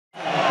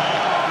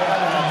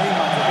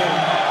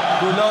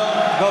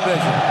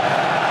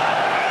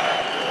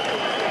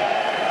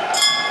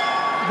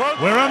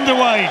We're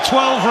underway,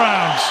 12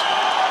 rounds.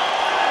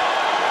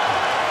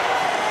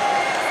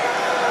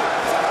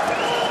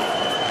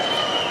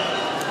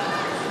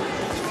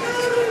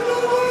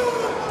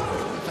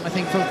 And I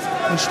think for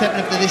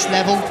stepping up to this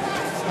level,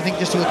 I think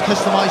just to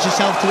customise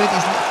yourself to it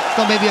is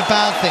not maybe a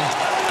bad thing.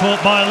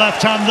 Caught by a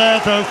left hand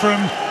there, though,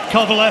 from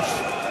Kovalev.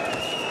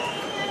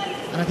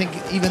 And I think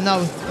even now,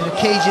 in a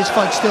cage's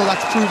fight, still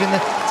that's proven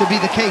to be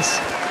the case.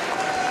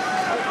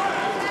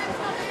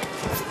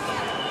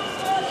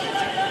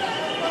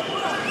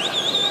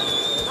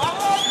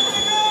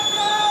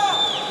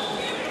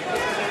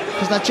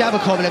 Because that jab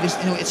of Kovalev is,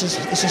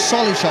 it's a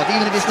solid shot,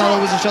 even if it's not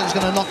always a shot that's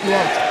going to knock you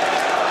out.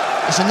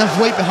 It's enough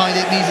weight behind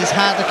it, means it's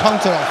hard to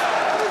counter off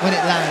when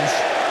it lands.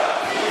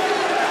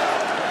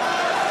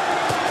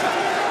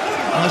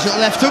 Nice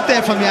little left hook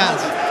there from Yarde.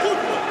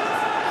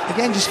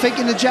 Again, just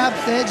faking the jab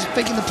there, just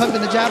faking the pump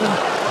and the jab. And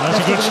that's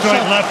a good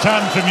straight left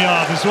hand from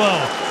Yarde as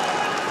well.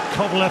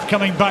 Kovalev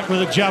coming back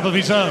with a jab of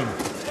his own.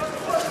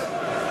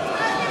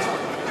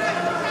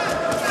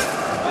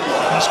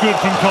 That's good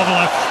from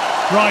Kovalev.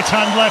 Right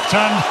hand, left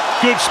hand,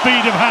 good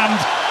speed of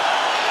hand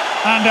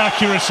and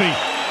accuracy.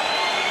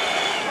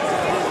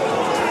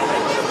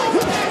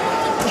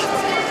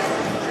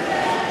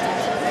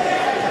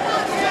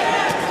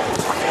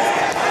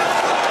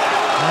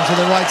 Onto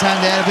the right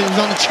hand there, but it was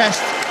on the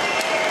chest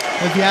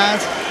of Yarde.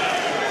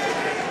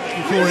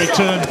 Before he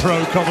turned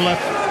pro, Kovalev,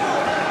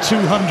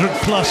 200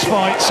 plus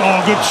fights.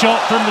 Oh, good shot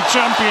from the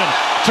champion.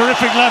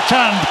 Terrific left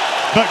hand,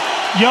 but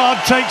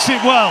Yarde takes it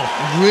well.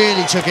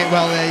 Really took it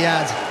well there,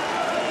 Yarde.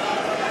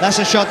 That's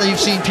a shot that you've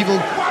seen people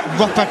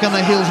rock back on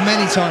their heels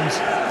many times.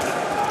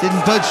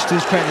 Didn't budge, to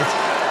his credit.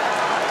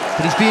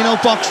 But he's being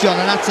outboxed,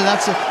 John, and that's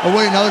a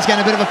worry now. He's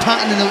getting a bit of a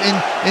pattern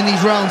in these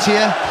rounds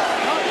here.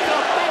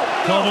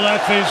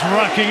 Kovalev is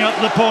racking up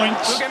the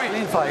points.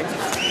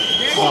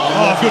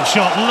 Oh, good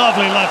shot.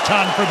 Lovely left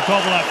hand from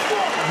Kovalev.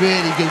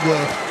 Really good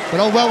work. But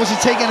how well was he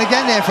taken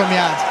again there from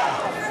Yarde?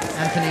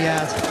 Anthony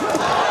Yarde.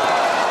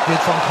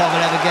 Good from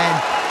Kovalev again.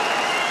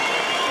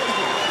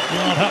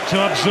 Yarde had to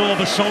absorb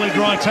a solid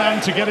right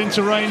hand to get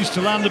into range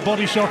to land a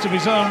body shot of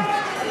his own.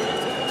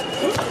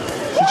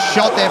 Good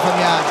shot there from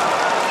Yarde.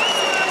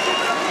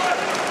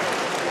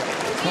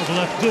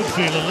 Kovalev did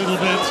feel a little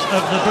bit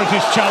of the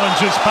British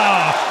challenger's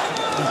power.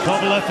 And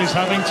Kovalev is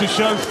having to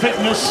show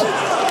fitness.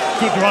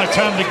 Good right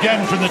hand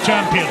again from the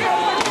champion.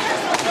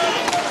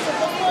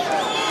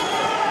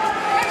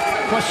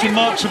 Question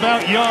marks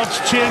about Yarde's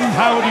chin.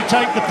 How would he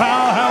take the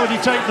power? How would he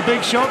take the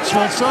big shots?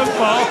 Well, so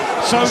far,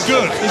 so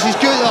good. This is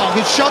good. Oh,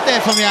 good shot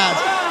there from Yarde.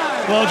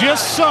 Well,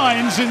 just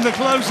signs in the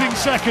closing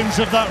seconds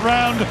of that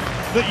round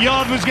that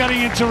Yarde was getting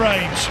into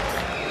range.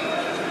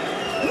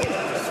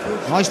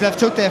 Nice left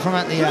hook there from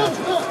Anthony Yarde.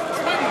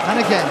 And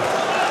again.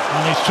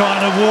 And he's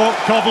trying to walk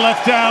Kovalev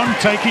down,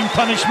 taking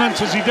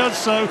punishment as he does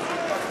so.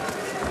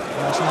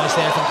 That's nice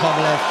there from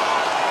Kovalev.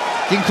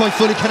 Didn't quite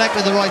fully connect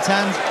with the right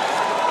hand.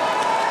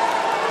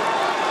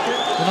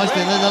 A nice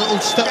little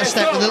stutter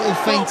step with a little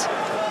feint.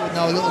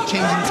 Now a little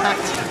change in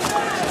tact.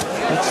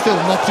 But still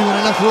not doing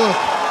enough work.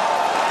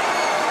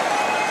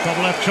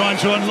 Kovalev trying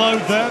to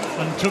unload there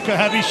and took a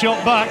heavy shot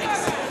back.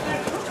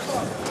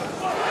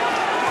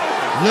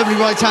 Lovely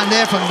right hand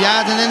there from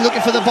Yarde, and then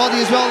looking for the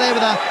body as well there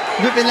with a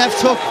whipping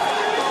left hook.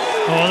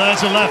 Oh,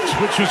 there's a left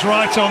which was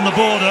right on the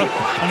border,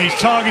 and he's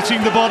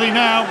targeting the body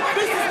now,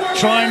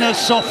 trying to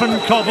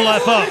soften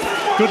Kovalev up.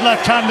 Good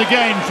left hand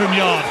again from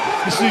Yarde.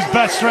 This is his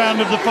best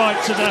round of the fight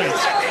to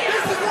date.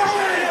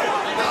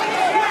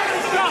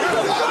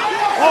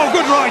 Oh,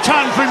 good right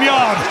hand from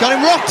Yarde. Got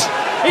him rocked.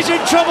 He's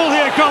in trouble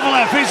here,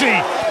 Kovalev, is he?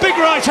 Big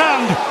right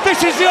hand. This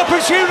is the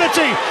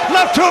opportunity.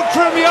 Left hook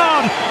from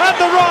Yarde and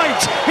the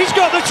right. He's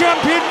got the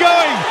champion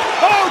going.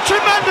 Oh,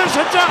 tremendous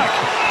attack.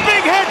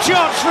 Big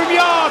headshots from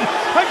Yarde.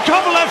 And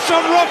Kovalev's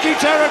on rocky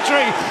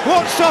territory.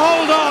 Wants to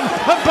hold on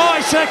and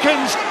buy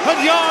seconds. And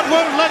Yarde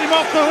won't let him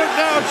off the hook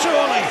now,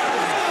 surely.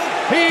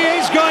 He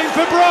is going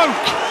for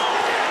broke.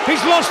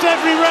 He's lost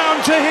every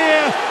round to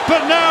here,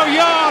 but now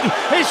Yarde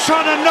is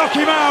trying to knock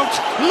him out,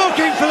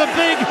 looking for the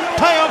big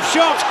payoff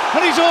shot,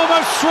 and he's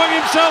almost swung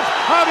himself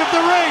out of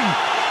the ring.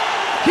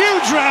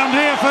 Huge round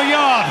here for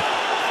Yarde.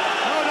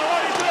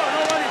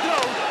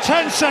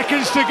 10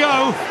 seconds to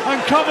go, and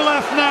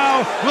Kovalev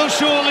now will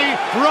surely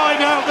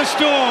ride out the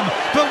storm.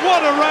 But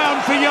what a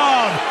round for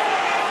Yarde.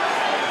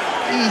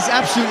 He's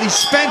absolutely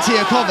spent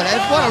here,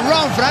 Kovalev. What a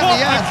round for Anthony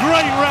Yarde. What a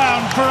great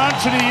round for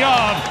Anthony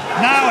Yarde.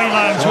 Now he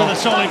lands with a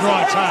solid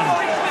right hand.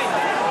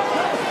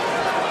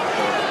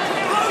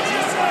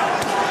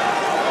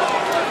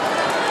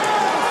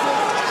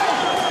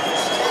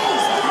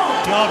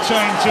 Yarde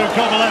saying to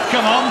Kovalev,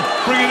 come on,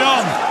 bring it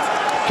on.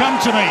 Come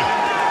to me.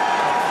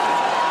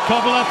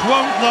 Kovalev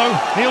won't though.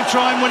 He'll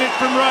try and win it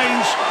from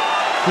range.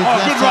 Good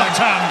right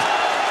hand.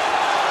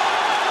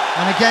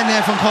 And again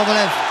there from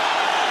Kovalev.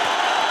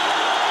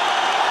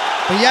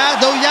 But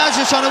Yarde's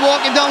just trying to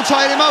walk him down,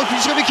 tire him out.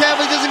 He's got to be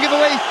careful he doesn't give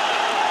away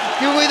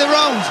the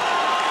round.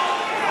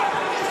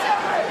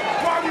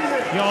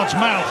 Yarde's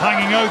mouth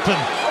hanging open.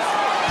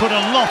 Put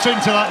a lot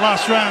into that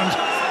last round.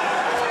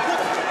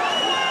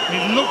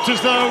 It looked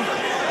as though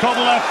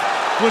Kovalev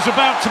was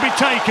about to be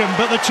taken,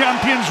 but the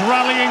champion's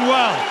rallying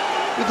well.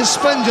 With the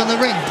sponge on the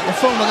ring, the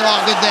foam on the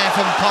rock, good there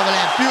from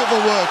Kovalev. Beautiful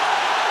work.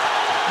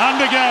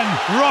 And again,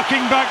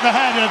 rocking back the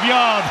head of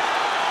Yarde.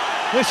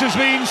 This has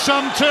been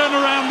some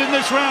turnaround in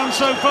this round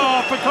so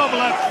far for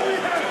Kovalev.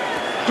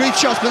 Great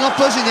shots, but not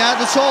buzzing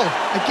Yarde at all.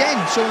 Again,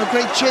 showing a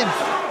great chin.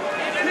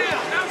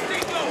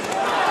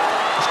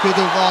 Good,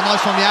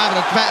 nice from Yarde,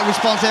 but a better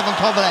response there from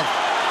Kovalev.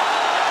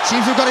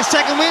 Seems to have got his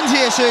second win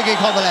here, Sergey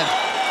Kovalev.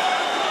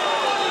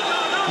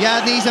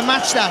 Yarde needs to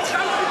match that.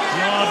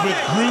 Yarde with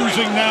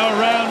bruising now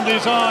around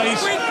his eyes.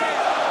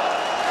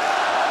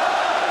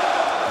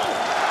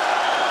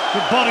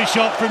 Good body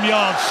shot from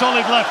Yarde,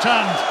 solid left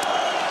hand.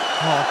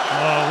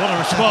 Oh, what a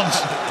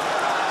response.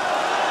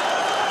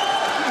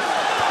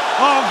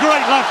 Oh,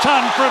 great left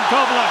hand from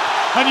Kovalev.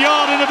 And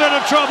Yarde in a bit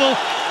of trouble.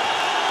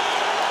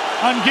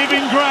 And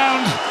giving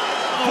ground.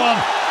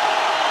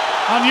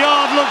 And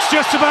Yarde looks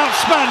just about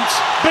spent.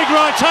 Big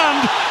right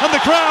hand, and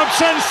the crowd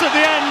sensed at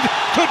the end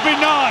could be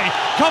nigh.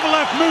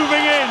 Kovalev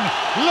moving in,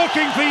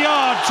 looking for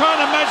Yarde,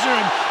 trying to measure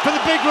him for the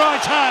big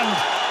right hand.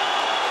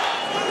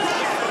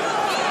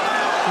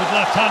 Good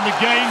left hand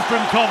again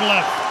from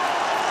Kovalev,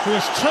 who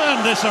has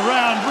turned this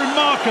around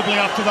remarkably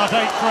after that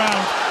 8th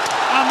round.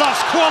 And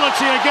that's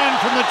quality again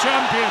from the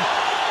champion.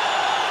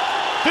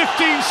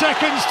 15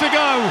 seconds to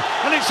go,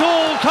 and it's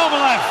all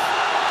Kovalev.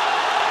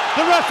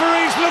 The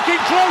referee's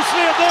looking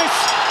closely at this.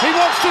 He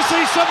wants to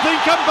see something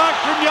come back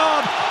from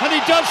Yarde, and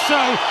he does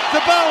so. The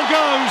bell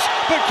goes,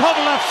 but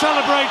Kovalev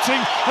celebrating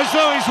as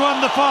though he's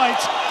won the fight.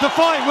 The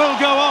fight will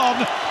go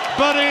on,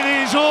 but it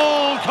is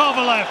all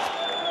Kovalev.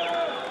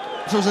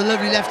 So it was a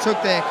lovely left hook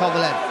there,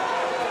 Kovalev.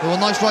 Oh,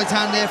 a nice right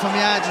hand there from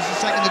Yarde just a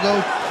second ago.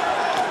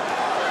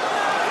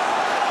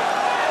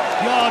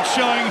 Yarde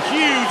showing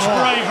huge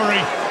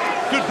bravery.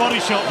 Good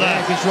body shot there.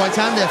 Yeah, good right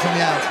hand there from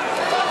Yarde.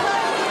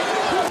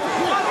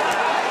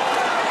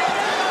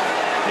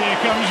 Here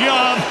comes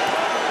Yarde.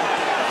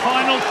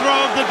 Final throw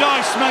of the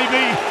dice,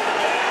 maybe.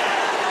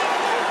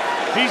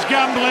 He's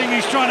gambling.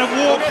 He's trying to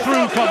walk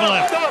through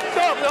Kovalev. Stop.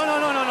 No.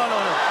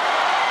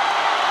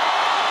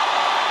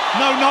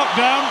 No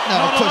knockdown.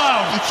 No, not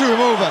allowed. He threw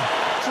him over.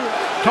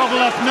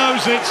 Kovalev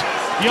knows it.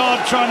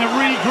 Yarde trying to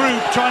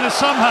regroup, trying to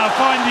somehow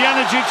find the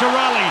energy to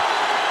rally.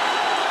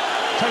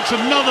 Takes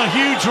another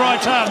huge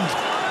right hand.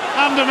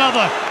 And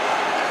another.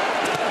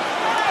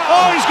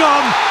 Oh, he's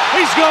gone.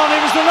 He's gone.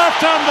 It was the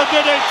left hand that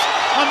did it.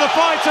 And the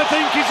fight, I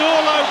think, is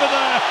all over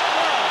there.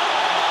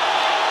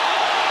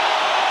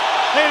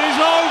 It is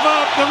over.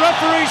 The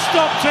referee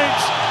stopped it.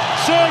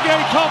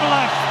 Sergey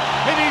Kovalev,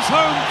 in his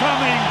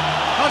homecoming,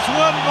 has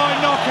won by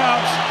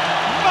knockout.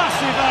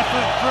 Massive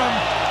effort from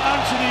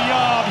Anthony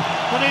Yarde.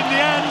 But in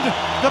the end,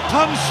 the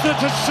punch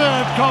that has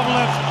served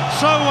Kovalev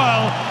so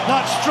well,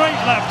 that straight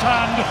left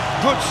hand,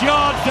 puts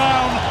Yarde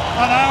down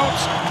and out.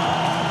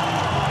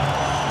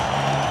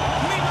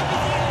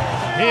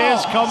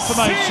 Here's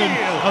confirmation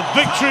of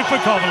victory for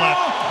Kovalev.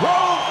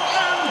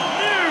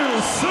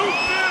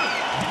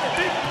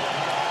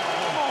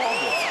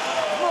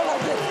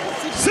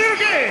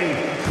 Sergey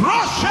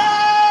Kovalev!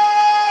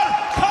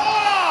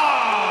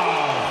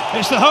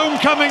 It's the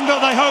homecoming that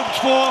they hoped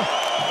for.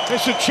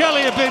 It's a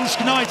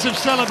Chelyabinsk night of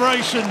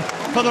celebration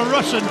for the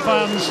Russian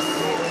fans.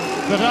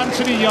 But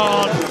Anthony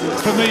Yarde,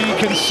 for me,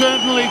 can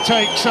certainly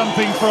take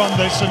something from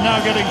this, and now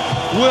getting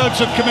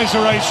words of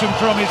commiseration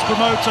from his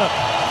promoter,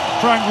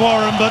 Frank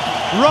Warren, but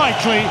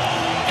rightly,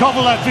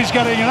 Kovalev is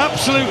getting an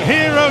absolute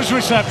hero's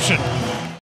reception.